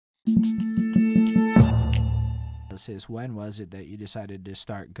When was it that you decided to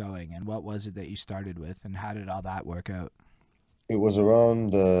start going, and what was it that you started with, and how did all that work out? It was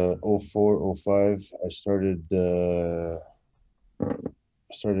around 04, oh 05. I started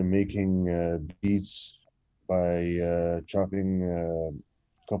making beats by chopping a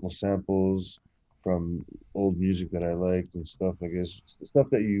couple samples from old music that I liked and stuff. I guess stuff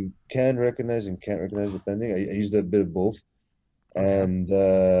that you can recognize and can't recognize depending. I used a bit of both, Okay. and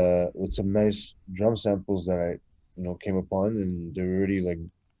with some nice drum samples that I came upon, and they were really like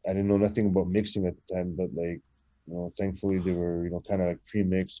I didn't know nothing about mixing at the time, but thankfully they were kind of like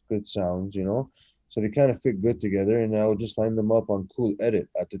pre-mixed, good sounds. So they kind of fit good together, and I would just line them up on Cool Edit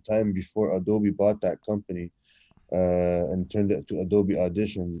at the time before Adobe bought that company and turned it to Adobe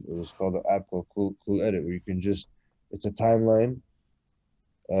Audition. It was called an app called Cool Edit, where you can just it's a timeline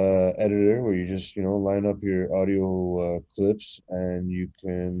editor where you just line up your audio clips and you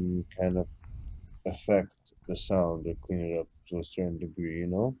can kind of affect the sound or clean it up to a certain degree.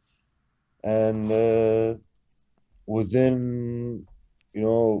 And within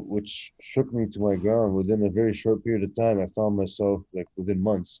which shook me to my ground. Within a very short period of time, I found myself like within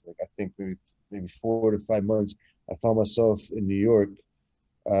months, like I think maybe 4 to 5 months, I found myself in New York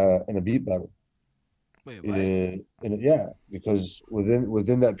in a beat battle. Wait, what? Yeah, because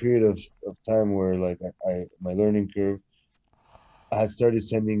within that period of time where like I my learning curve, I had started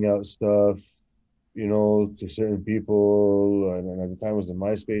sending out stuff, to certain people, and at the time it was the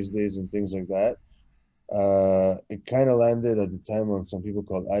MySpace days and things like that. It kind of landed at the time on some people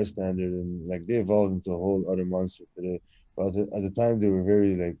called I Standard, and like they evolved into a whole other monster today. But at the time, they were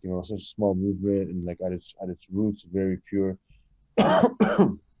very like such a small movement, and like at its roots, very pure.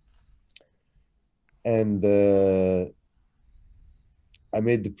 And I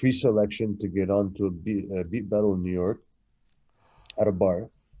made the pre-selection to get onto a beat battle in New York at a bar,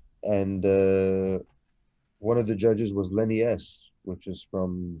 and one of the judges was Lenny S, which is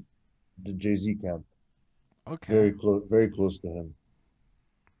from the Jay-Z camp, Okay. very close to him.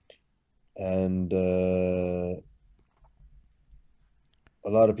 And a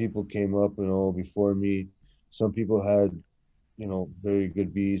lot of people came up, before me. Some people had, very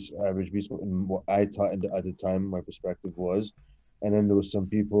good beats, average beats, and what I taught at the time, my perspective was. And then there was some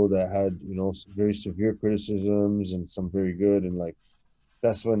people that had, very severe criticisms and some very good. And like,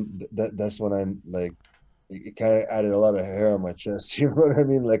 that's when I'm like, it kind of added a lot of hair on my chest. You know what I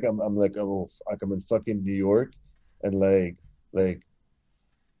mean? Like, I'm like, I'm in fucking New York, and like,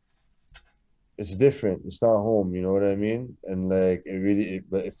 it's different. It's not home. You know what I mean? And like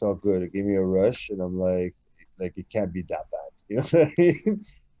but it felt good. It gave me a rush, and I'm like it can't be that bad. You know what I mean?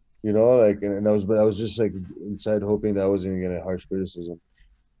 Like, and but I was just like inside hoping that I wasn't gonna get a harsh criticism.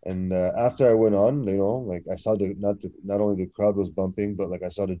 And after I went on, like I saw not only the crowd was bumping, but like I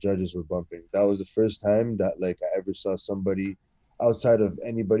saw the judges were bumping. That was the first time that like I ever saw somebody outside of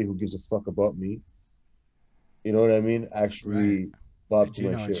anybody who gives a fuck about me. You know what I mean? Right. Actually, I bob to do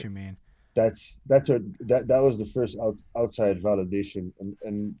my know what shit. you mean. That was the first outside validation,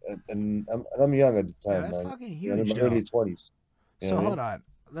 and I'm young at the Yeah, time, that's man. fucking I'm in huge, my though. early 20s. You know So what I hold mean? on.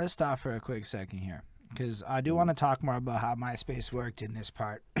 Let's stop for a quick second here, because I do want Mm. to talk more about how MySpace worked in this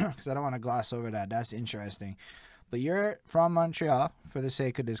part, because I don't want to gloss over that. That's interesting. But you're from Montreal for the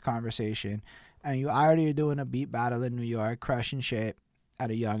sake of this conversation, and you already are doing a beat battle in New York, crushing shit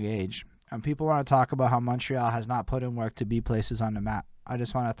at a young age. And people want to talk about how Montreal has not put in work to be places on the map. I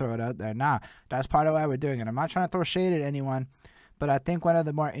just want to throw it out there. Nah, that's part of why we're doing it. I'm not trying to throw shade at anyone, but I think one of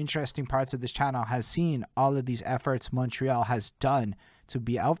the more interesting parts of this channel has seen all of these efforts Montreal has done to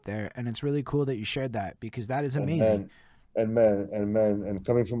be out there, and it's really cool that you shared that because that is And amazing. man, and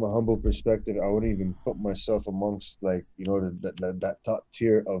coming from a humble perspective, I wouldn't even put myself amongst like that top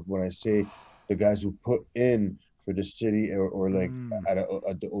tier of when I say the guys who put in for the city, or like Mm,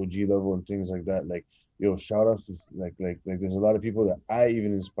 at the OG level and things like that. Like, yo, shout out to like there's a lot of people that I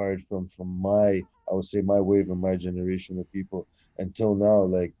even inspired from my, I would say, my wave and my generation of people until now.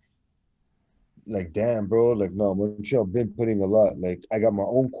 Like damn, bro, like no, Montreal been putting a lot. Like I got my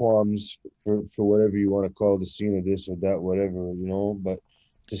own qualms for whatever you want to call the scene or this or that, whatever. But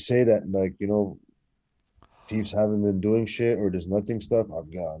to say that, like, Chiefs haven't been doing shit or there's nothing stuff, oh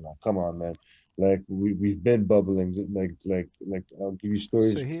god, no, come on, man. Like we've been bubbling. Like I'll give you so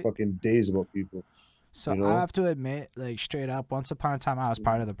stories for here, fucking days about people, so you I know? have to admit, like straight up, once upon a time I was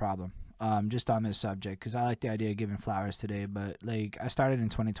part of the problem. Just on this subject, because I like the idea of giving flowers today. But like, I started in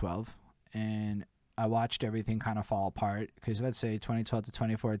 2012, and I watched everything kind of fall apart. Because let's say 2012 to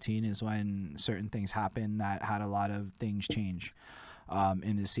 2014 is when certain things happened that had a lot of things change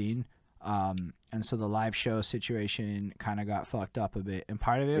in the scene. And so the live show situation kind of got fucked up a bit. And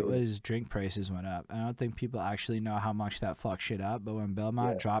part of it Yeah, was drink prices went up. I don't think people actually know how much that fucked shit up. But when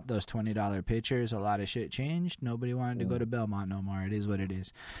Belmont yeah. dropped those $20 pitchers, a lot of shit changed. Nobody wanted to go Mm. to Belmont no more. It is what it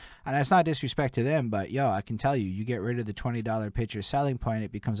is. And it's not disrespect to them, but yo, I can tell you, you get rid of the $20 pitcher selling point,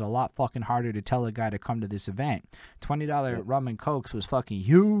 it becomes a lot fucking harder to tell a guy to come to this event. $20 Yeah. rum and cokes was fucking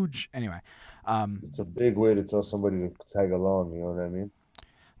huge. Anyway, It's a big way to tell somebody to tag along, you know what I mean?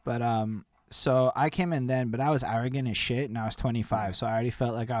 but so I came in then, but I was arrogant as shit, and I was 25, Mm. so I already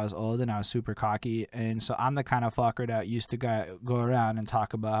felt like I was old, and I was super cocky, and so I'm the kind of fucker that used to go around and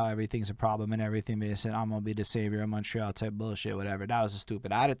talk about how everything's a problem and everything this, and I'm gonna be the savior of Montreal type bullshit, whatever. That was a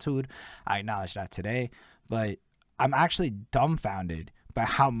stupid attitude. I acknowledge that today, but I'm actually dumbfounded by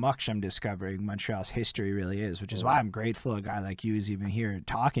how much I'm discovering Montreal's history really is, which is why I'm grateful a guy like you is even here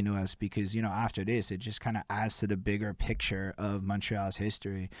talking to us, because, you know, after this, it just kind of adds to the bigger picture of Montreal's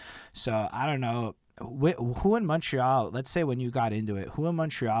history. So I don't know. Who in Montreal, let's say when you got into it, who in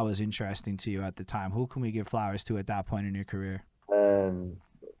Montreal was interesting to you at the time? Who can we give flowers to at that point in your career? And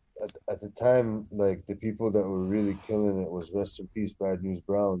at the time, like the people that were really killing it was rest in peace, Bad News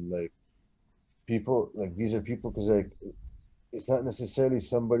Brown. Like people, like these are people because like it's not necessarily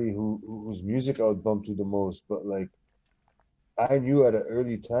somebody whose music I would bump to the most, but like I knew at an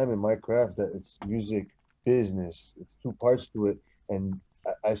early time in my craft that it's music business. It's two parts to it, and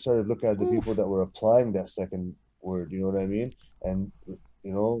I started looking at the Ooh. people that were applying that second word. You know what I mean? And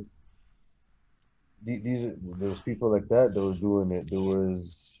you know, these there was people like that that was doing it. There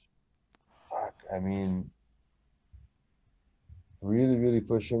was, fuck, I mean, really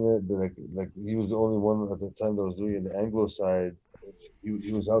pushing it. Like he was the only one at the time that was doing it in the Anglo side.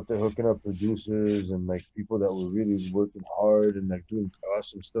 He was out there hooking up producers and like people that were really working hard and like doing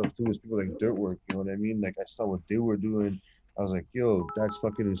awesome stuff too. It's people like Dirtwork, you know what I mean? Like I saw what they were doing. I was like, yo, that's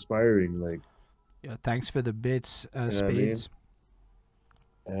fucking inspiring. Like, Yeah, thanks for the bits, you know what I mean? Spades.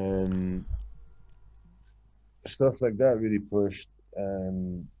 And stuff like that really pushed.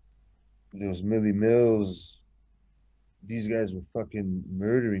 And there was Millie Mills. These guys were fucking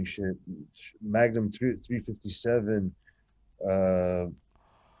murdering shit. Magnum 357. Uh,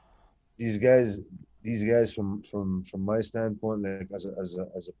 these guys, these guys from my standpoint, like as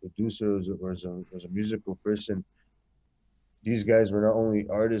a producer or as a musical person, these guys were not only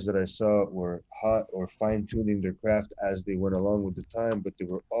artists that I saw were hot or fine tuning their craft as they went along with the time, but they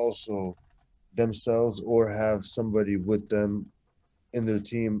were also themselves or have somebody with them in their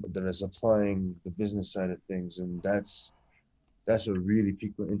team that is applying the business side of things, and that's what really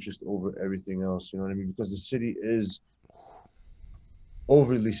piqued my interest over everything else. You know what I mean? Because the city is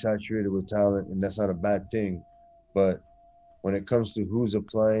overly saturated with talent, and that's not a bad thing. But when it comes to who's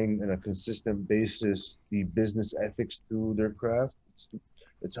applying on a consistent basis the business ethics to their craft,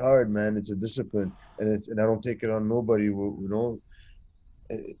 it's hard, man. It's a discipline, and I don't take it on nobody. You know,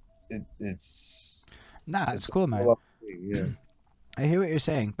 it, it's Nah, it's it's cool, all man. up to me, yeah. I hear what you're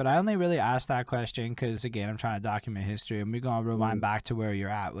saying, but I only really asked that question because, again, I'm trying to document history, and we're going to rewind Mm, back to where you're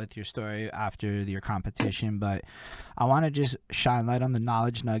at with your story after your competition. But I want to just shine light on the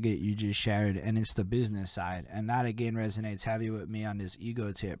knowledge nugget you just shared, and it's the business side. And that, again, resonates heavy with me on this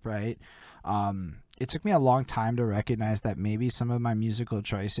ego tip, right? It took me a long time to recognize that maybe some of my musical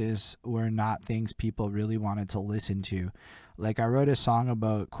choices were not things people really wanted to listen to. Like, I wrote a song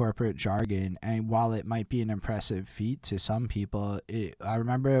about corporate jargon, and while it might be an impressive feat to some people, I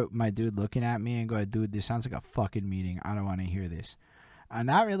remember my dude looking at me and going, dude, this sounds like a fucking meeting. I don't want to hear this. And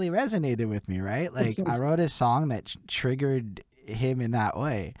that really resonated with me, right? Like, I wrote a song that triggered him in that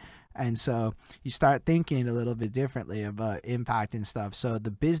way. And so you start thinking a little bit differently about impact and stuff. So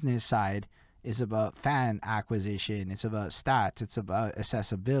the business side is about fan acquisition. It's about stats. It's about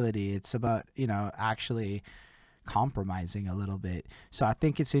accessibility. It's about, you know, actually compromising a little bit. So I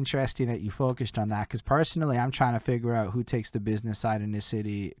think it's interesting that you focused on that, because personally I'm trying to figure out who takes the business side in this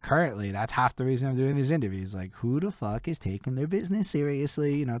city currently. That's half the reason I'm doing these interviews. Like, who the fuck is taking their business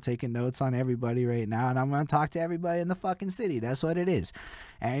seriously, you know, taking notes on everybody right now. And I'm going to talk to everybody in the fucking city. That's what it is.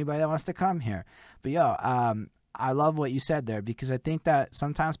 Anybody that wants to come here. But yo, I love what you said there, because I think that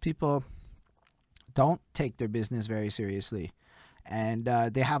sometimes people don't take their business very seriously, and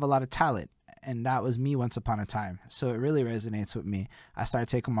they have a lot of talent, and that was me once upon a time. So it really resonates with me. I started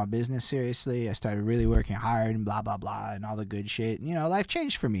taking my business seriously. I started really working hard and blah blah blah and all the good shit. And, you know, life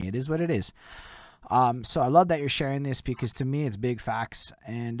changed for me. It is what it is. So I love that you're sharing this, because to me it's big facts.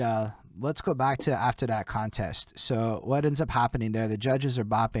 And let's go back to after that contest. So what ends up happening there? The judges are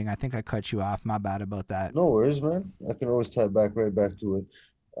bopping. I think I cut you off. My bad about that. No worries, man. I can always tie back right back to it.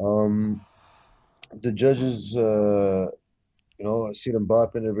 Um, the judges You know, I see them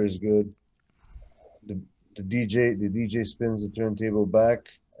bopping, everybody's good. The the DJ spins the turntable back,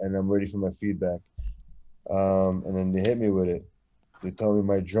 and I'm ready for my feedback. And then they hit me with it. They tell me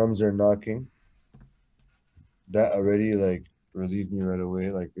my drums are knocking. That already like relieved me right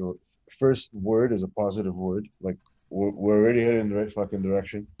away. Like first word is a positive word. Like we're already heading in the right fucking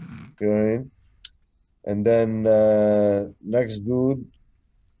direction. You know what I mean? And then next dude,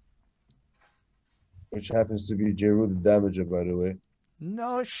 which happens to be Jeru The Damaja, by the way.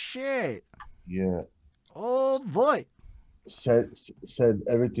 No shit. Yeah. Oh boy. Said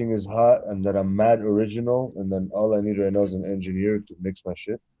everything is hot and that I'm mad original, and then all I need right now is an engineer to mix my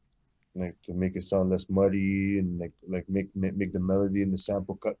shit, like to make it sound less muddy and like make the melody and the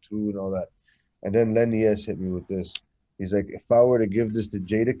sample cut too and all that. And then Lenny S hit me with this. He's like, if I were to give this to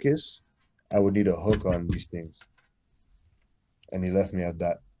Jadakiss, I would need a hook on these things. And he left me at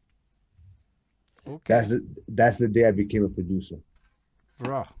that. Okay. That's the day I became a producer.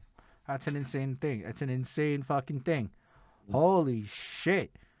 Bro, that's an insane thing. That's an insane fucking thing. Holy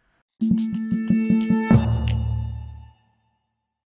shit.